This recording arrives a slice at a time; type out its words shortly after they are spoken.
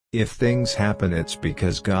If things happen, it's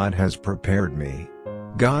because God has prepared me.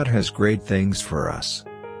 God has great things for us.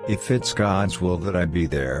 If it's God's will that I be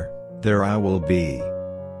there, there I will be.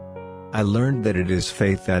 I learned that it is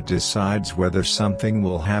faith that decides whether something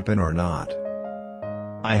will happen or not.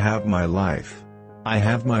 I have my life. I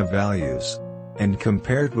have my values. And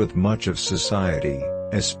compared with much of society,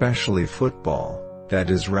 especially football, that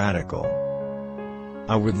is radical.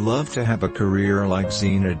 I would love to have a career like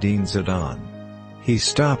Zinedine Zidane. He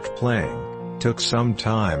stopped playing, took some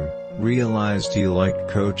time, realized he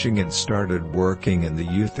liked coaching and started working in the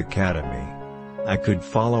youth academy. I could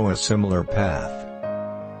follow a similar path.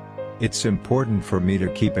 It's important for me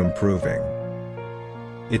to keep improving.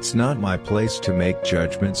 It's not my place to make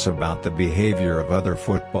judgments about the behavior of other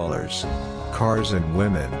footballers. Cars and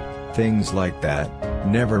women, things like that,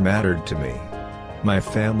 never mattered to me. My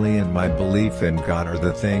family and my belief in God are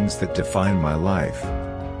the things that define my life.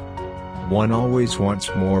 One always wants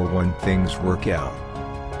more when things work out.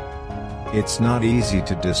 It's not easy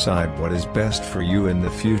to decide what is best for you in the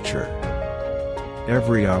future.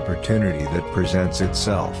 Every opportunity that presents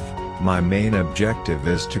itself, my main objective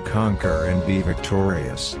is to conquer and be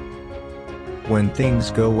victorious. When things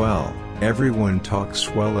go well, everyone talks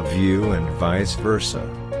well of you and vice versa.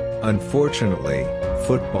 Unfortunately,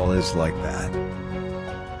 football is like that.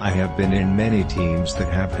 I have been in many teams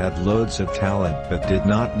that have had loads of talent but did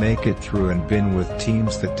not make it through, and been with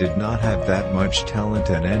teams that did not have that much talent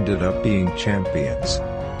and ended up being champions.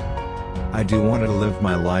 I do want to live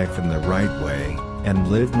my life in the right way, and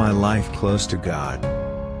live my life close to God.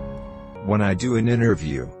 When I do an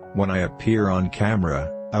interview, when I appear on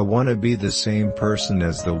camera, I want to be the same person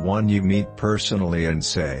as the one you meet personally and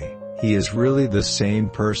say, he is really the same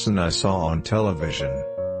person I saw on television.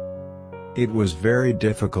 It was very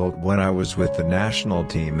difficult when I was with the national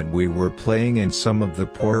team and we were playing in some of the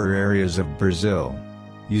poorer areas of Brazil.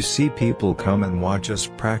 You see people come and watch us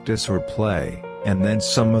practice or play, and then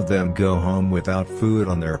some of them go home without food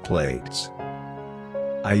on their plates.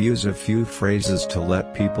 I use a few phrases to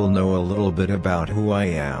let people know a little bit about who I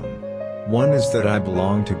am. One is that I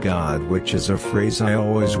belong to God, which is a phrase I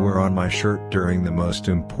always wear on my shirt during the most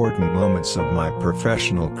important moments of my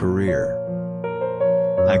professional career.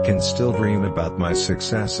 I can still dream about my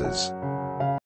successes.